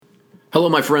Hello,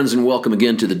 my friends, and welcome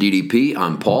again to the DDP.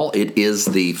 I'm Paul. It is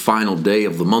the final day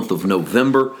of the month of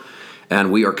November,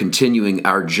 and we are continuing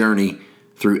our journey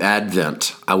through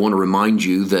Advent. I want to remind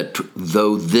you that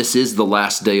though this is the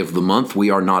last day of the month, we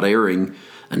are not airing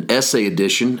an essay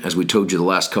edition. As we told you the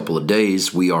last couple of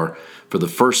days, we are, for the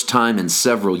first time in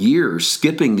several years,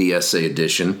 skipping the essay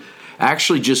edition,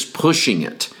 actually just pushing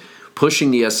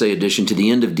the essay edition to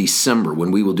the end of December,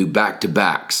 when we will do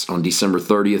back-to-backs on December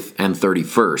 30th and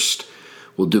 31st.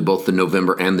 We'll do both the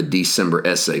November and the December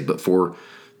essay. But for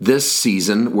this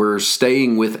season, we're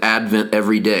staying with Advent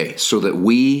every day so that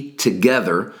we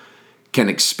together can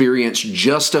experience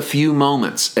just a few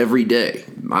moments every day.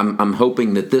 I'm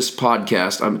hoping that this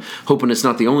podcast, I'm hoping it's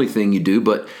not the only thing you do,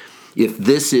 but if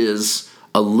this is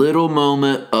a little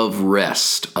moment of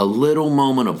rest, a little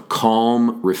moment of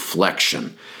calm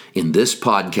reflection in this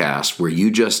podcast where you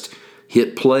just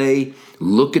hit play,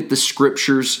 look at the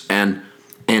scriptures, and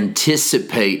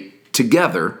anticipate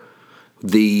together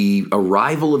the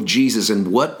arrival of Jesus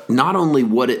and what, not only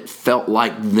what it felt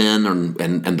like then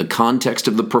and the context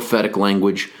of the prophetic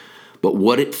language, but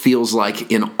what it feels like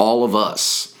in all of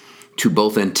us to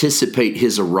both anticipate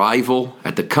his arrival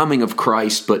at the coming of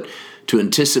Christ, but to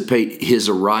anticipate his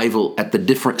arrival at the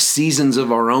different seasons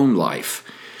of our own life.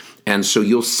 And so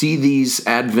you'll see these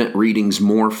Advent readings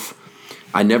morph.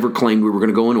 I never claimed we were going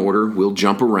to go in order. We'll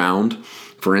jump around.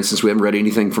 For instance, we haven't read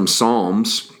anything from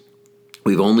Psalms.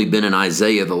 We've only been in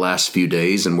Isaiah the last few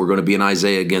days, and we're going to be in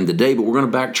Isaiah again today, but we're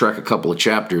going to backtrack a couple of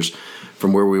chapters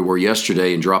from where we were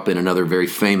yesterday and drop in another very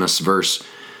famous verse.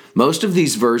 Most of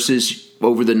these verses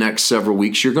over the next several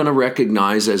weeks you're going to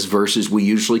recognize as verses we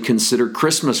usually consider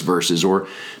Christmas verses or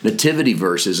nativity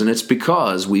verses, and it's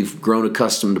because we've grown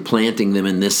accustomed to planting them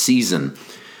in this season.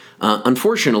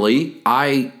 Unfortunately,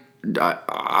 I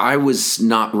was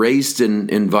not raised in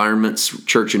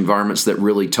church environments that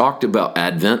really talked about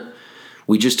Advent.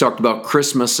 We just talked about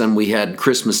Christmas, and we had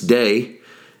Christmas Day,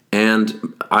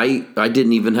 and I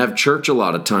didn't even have church a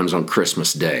lot of times on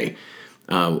Christmas Day,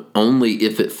 only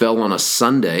if it fell on a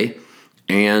Sunday,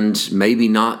 and maybe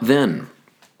not then.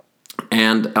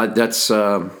 And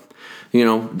that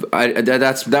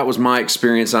was my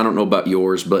experience. I don't know about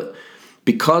yours, but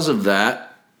because of that,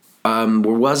 there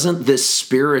wasn't this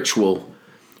spiritual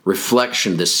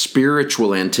reflection, this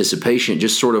spiritual anticipation.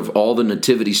 Just sort of all the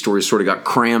nativity stories sort of got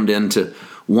crammed into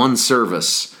one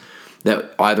service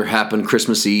that either happened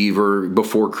Christmas Eve or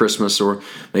before Christmas, or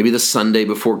maybe the Sunday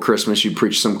before Christmas. You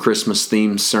preach some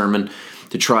Christmas-themed sermon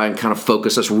to try and kind of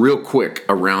focus us real quick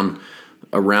around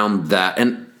that.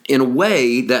 And in a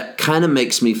way, that kind of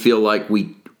makes me feel like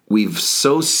we've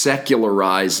so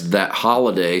secularized that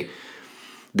holiday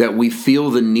that we feel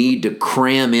the need to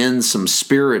cram in some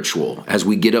spiritual as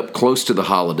we get up close to the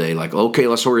holiday. Like, okay,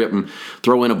 let's hurry up and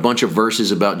throw in a bunch of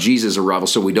verses about Jesus' arrival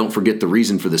so we don't forget the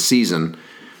reason for the season.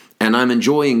 And I'm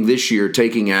enjoying this year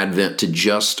taking Advent to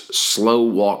just slow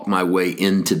walk my way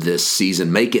into this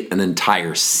season, make it an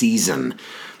entire season,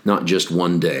 not just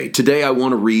one day. Today I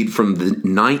want to read from the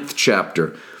 9th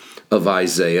chapter of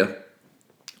Isaiah,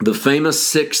 the famous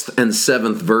 6th and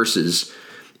 7th verses.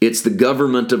 It's the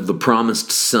government of the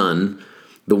promised son,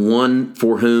 the one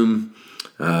for whom,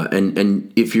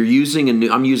 and if you're using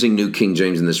I'm using New King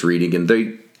James in this reading, and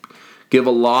they give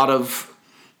a lot of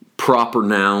proper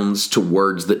nouns to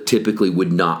words that typically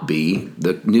would not be.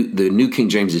 The New King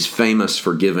James is famous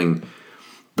for giving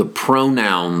the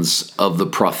pronouns of the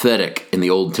prophetic in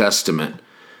the Old Testament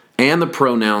and the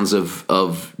pronouns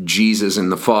of Jesus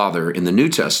and the Father in the New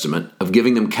Testament, of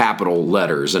giving them capital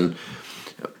letters. And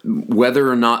whether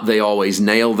or not they always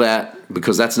nail that,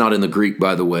 because that's not in the Greek,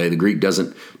 by the way. The Greek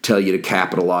doesn't tell you to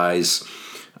capitalize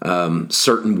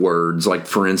certain words. Like,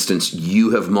 for instance,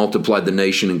 you have multiplied the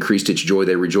nation, increased its joy,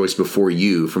 they rejoice before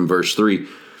you. From verse 3,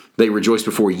 they rejoice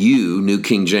before you. New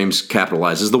King James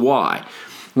capitalizes the Y.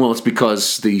 Well, it's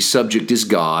because the subject is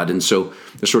God, and so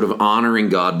they're sort of honoring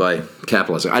God by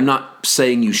capitalizing. I'm not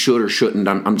saying you should or shouldn't.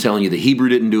 I'm telling you the Hebrew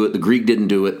didn't do it, the Greek didn't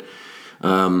do it.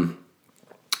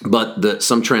 But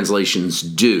some translations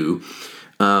do.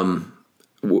 But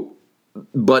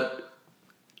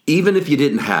even if you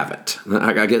didn't have it,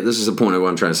 I get this is the point of what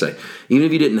I'm trying to say. Even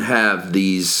if you didn't have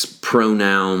these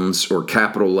pronouns or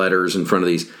capital letters in front of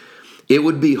these, it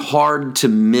would be hard to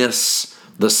miss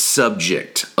the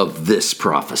subject of this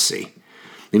prophecy.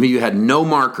 If you had no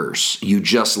markers, you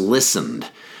just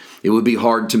listened, it would be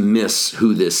hard to miss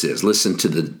who this is. Listen to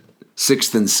the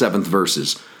 6th and 7th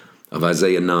verses of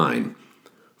Isaiah 9.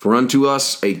 For unto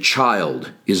us a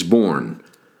child is born,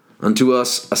 unto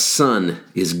us a son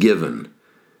is given,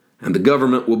 and the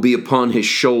government will be upon his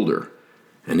shoulder,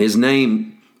 and his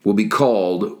name will be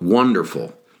called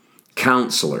Wonderful,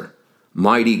 Counselor,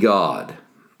 Mighty God,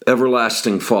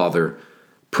 Everlasting Father,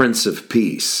 Prince of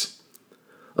Peace.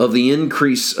 Of the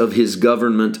increase of his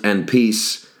government and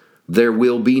peace there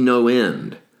will be no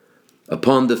end,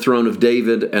 upon the throne of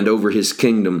David and over his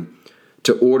kingdom,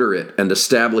 to order it and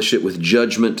establish it with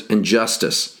judgment and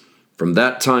justice, from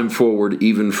that time forward,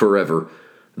 even forever.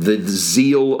 The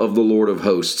zeal of the Lord of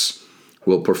hosts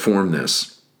will perform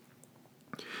this.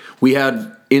 We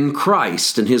had in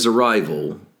Christ and his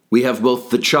arrival, we have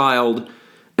both the child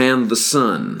and the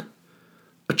son.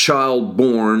 A child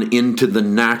born into the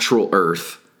natural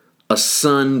earth, a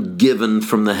son given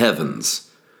from the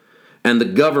heavens. And the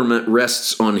government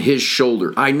rests on his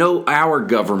shoulder. I know our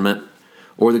government,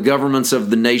 or the governments of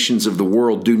the nations of the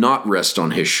world, do not rest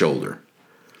on his shoulder.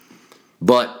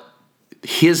 But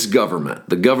his government,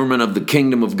 the government of the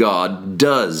kingdom of God,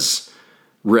 does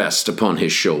rest upon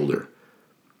his shoulder.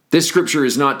 This scripture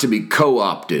is not to be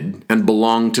co-opted and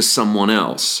belong to someone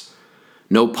else.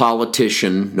 No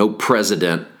politician, no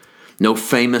president, no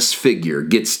famous figure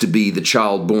gets to be the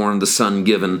child born, the son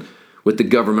given, with the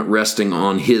government resting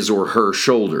on his or her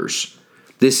shoulders.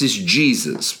 This is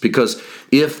Jesus, because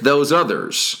if those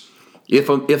others, if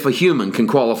a human can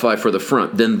qualify for the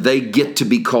front, then they get to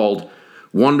be called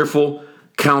Wonderful,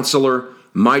 Counselor,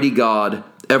 Mighty God,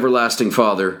 Everlasting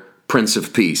Father, Prince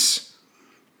of Peace.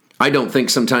 I don't think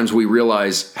sometimes we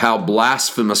realize how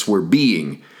blasphemous we're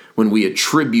being when we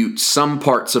attribute some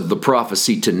parts of the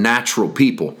prophecy to natural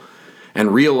people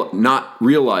and not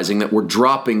realizing that we're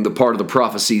dropping the part of the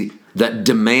prophecy that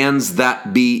demands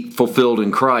that be fulfilled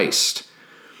in Christ.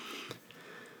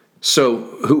 So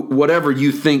whatever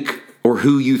you think or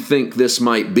who you think this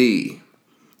might be,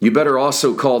 you better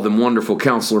also call them Wonderful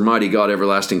Counselor, Mighty God,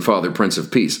 Everlasting Father, Prince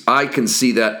of Peace. I can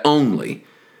see that only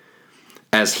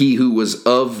as he who was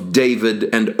of David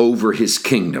and over his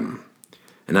kingdom.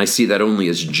 And I see that only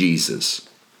as Jesus.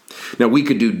 Now, we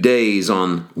could do days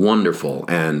on Wonderful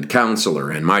and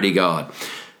Counselor and Mighty God.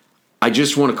 I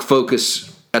just want to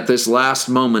focus at this last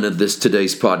moment of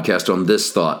today's podcast on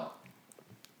this thought.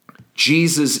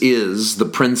 Jesus is the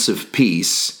Prince of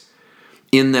Peace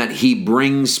in that he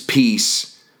brings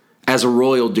peace as a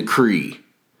royal decree.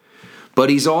 But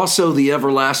he's also the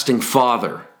Everlasting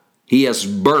Father. He has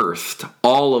birthed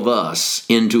all of us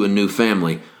into a new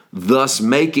family, thus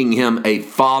making him a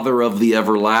Father of the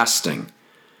everlasting.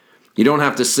 You don't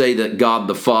have to say that God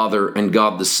the Father and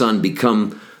God the Son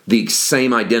become the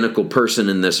same identical person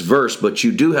in this verse, but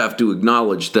you do have to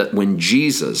acknowledge that when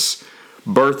Jesus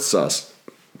births us,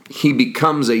 he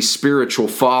becomes a spiritual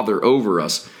father over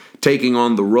us, taking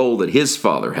on the role that his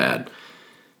father had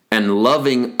and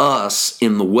loving us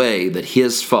in the way that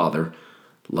his Father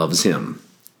loves him.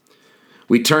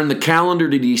 We turn the calendar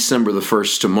to December the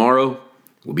 1st tomorrow.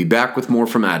 We'll be back with more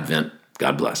from Advent.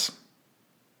 God bless.